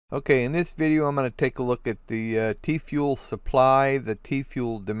Okay, in this video I'm going to take a look at the TFUEL supply, the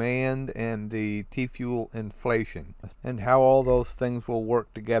TFUEL demand, and the TFUEL inflation, and how all those things will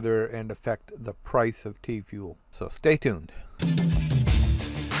work together and affect the price of TFUEL. So stay tuned.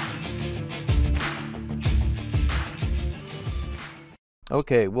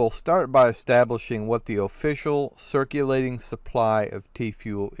 Okay, we'll start by establishing what the official circulating supply of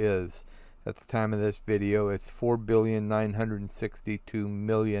TFUEL is. At the time of this video, it's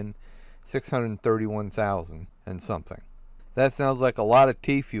 4,962,631,000 and something. That sounds like a lot of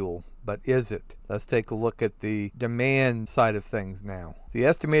TFUEL, but is it? Let's take a look at the demand side of things now. The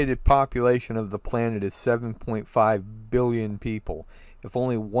estimated population of the planet is 7.5 billion people. If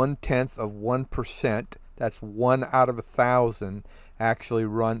only 1/10 of 1%, that's 1 out of 1,000, actually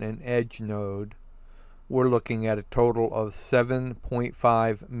run an edge node, we're looking at a total of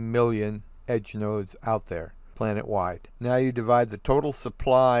 7.5 million edge nodes out there planet-wide. Now you divide the total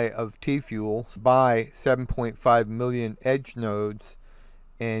supply of TFUEL by 7.5 million edge nodes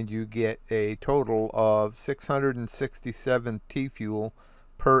and you get a total of 667 TFUEL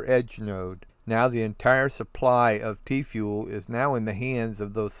per edge node. Now the entire supply of TFUEL is now in the hands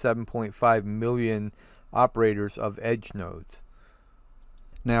of those 7.5 million operators of edge nodes.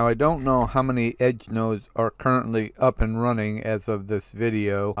 Now I don't know how many edge nodes are currently up and running as of this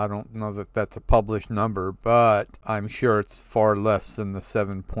video. I don't know that that's a published number, but I'm sure it's far less than the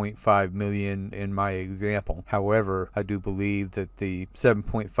 7.5 million in my example. However, I do believe that the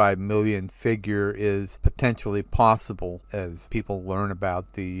 7.5 million figure is potentially possible as people learn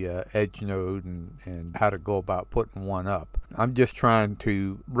about the edge node and how to go about putting one up. I'm just trying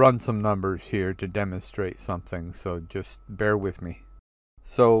to run some numbers here to demonstrate something, so just bear with me.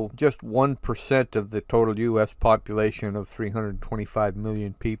 So just 1% of the total U.S. population of 325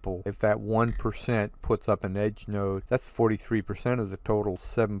 million people, if that 1% puts up an edge node, that's 43% of the total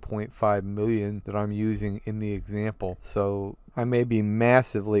 7.5 million that I'm using in the example. So I may be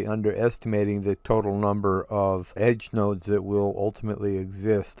massively underestimating the total number of edge nodes that will ultimately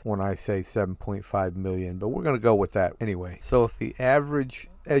exist when I say 7.5 million, but we're going to go with that anyway. So if the average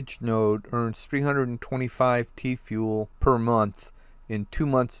edge node earns 325 TFUEL per month, in 2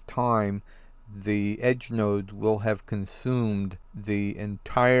 months' time, the edge nodes will have consumed the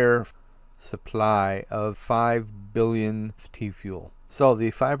entire supply of 5 billion TFUEL. So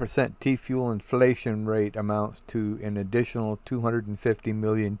the 5% TFUEL inflation rate amounts to an additional 250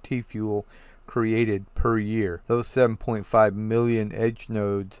 million TFUEL created per year. Those 7.5 million edge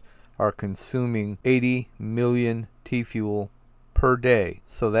nodes are consuming 80 million TFUEL per day.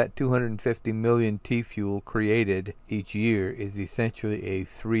 So that 250 million TFUEL created each year is essentially a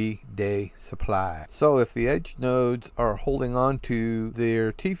 3-day supply. So if the edge nodes are holding on to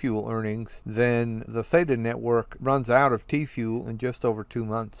their TFUEL earnings, then the Theta network runs out of TFUEL in just over 2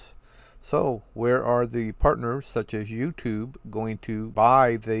 months. So where are the partners such as YouTube going to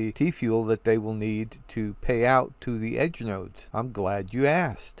buy the TFUEL that they will need to pay out to the edge nodes? I'm glad you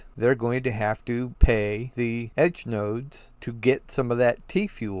asked. They're going to have to pay the edge nodes to get some of that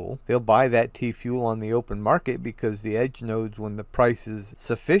TFUEL. They'll buy that TFUEL on the open market because the edge nodes, when the price is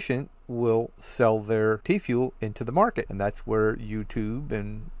sufficient, will sell their TFUEL into the market. And that's where YouTube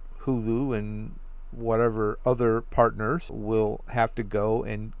and Hulu and whatever other partners will have to go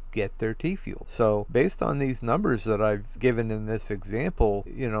and get their TFUEL. So based on these numbers that I've given in this example,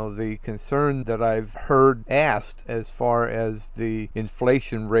 you know, the concern that I've heard asked as far as the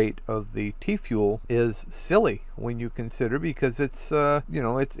inflation rate of the TFUEL is silly when you consider, because it's you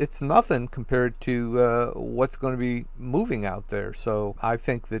know, it's nothing compared to what's going to be moving out there. So I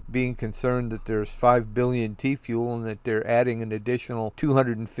think that being concerned that there's 5 billion TFUEL and that they're adding an additional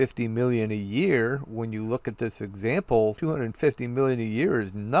 250 million a year, when you look at this example, 250 million a year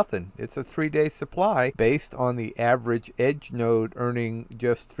is nothing. It's a 3-day supply based on the average edge node earning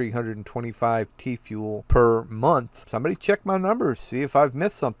just 325 TFUEL per month. Somebody check my numbers, see if I've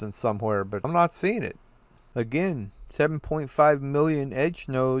missed something somewhere, but I'm not seeing it. Again, 7.5 million edge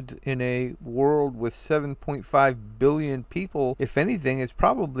nodes in a world with 7.5 billion people, if anything, is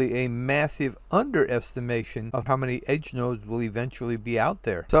probably a massive underestimation of how many edge nodes will eventually be out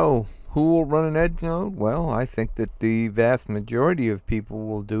there. So who will run an edge node? Well, I think that the vast majority of people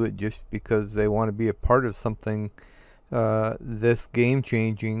will do it just because they want to be a part of something this game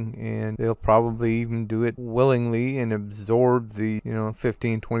changing, and they'll probably even do it willingly and absorb the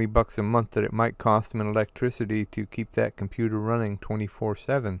 15-20 bucks a month that it might cost them in electricity to keep that computer running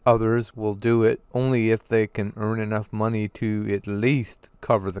 24/7. Others will do it only if they can earn enough money to at least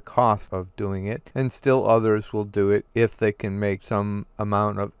cover the cost of doing it, and still others will do it if they can make some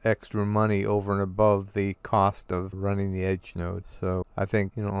amount of extra money over and above the cost of running the edge node. So I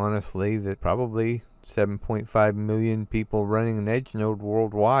think, honestly, that probably 7.5 million people running an edge node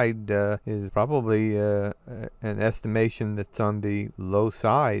worldwide is probably an estimation that's on the low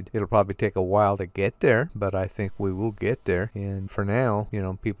side. It'll probably take a while to get there, but I think we will get there. And for now,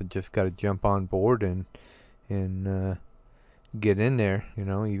 people just got to jump on board and get in there,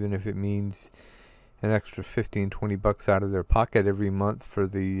 even if it means an extra 15-20 bucks out of their pocket every month for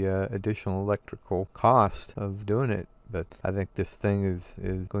the additional electrical cost of doing it. But I think this thing is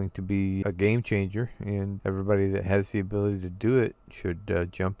going to be a game changer, and everybody that has the ability to do it should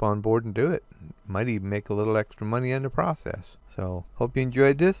jump on board and do it. Might even make a little extra money in the process. So hope you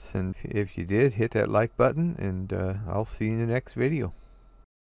enjoyed this, and if you did, hit that like button, and I'll see you in the next video.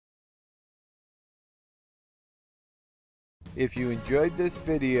 If you enjoyed this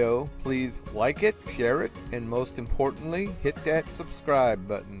video, please like it, share it, and most importantly, hit that subscribe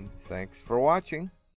button. Thanks for watching.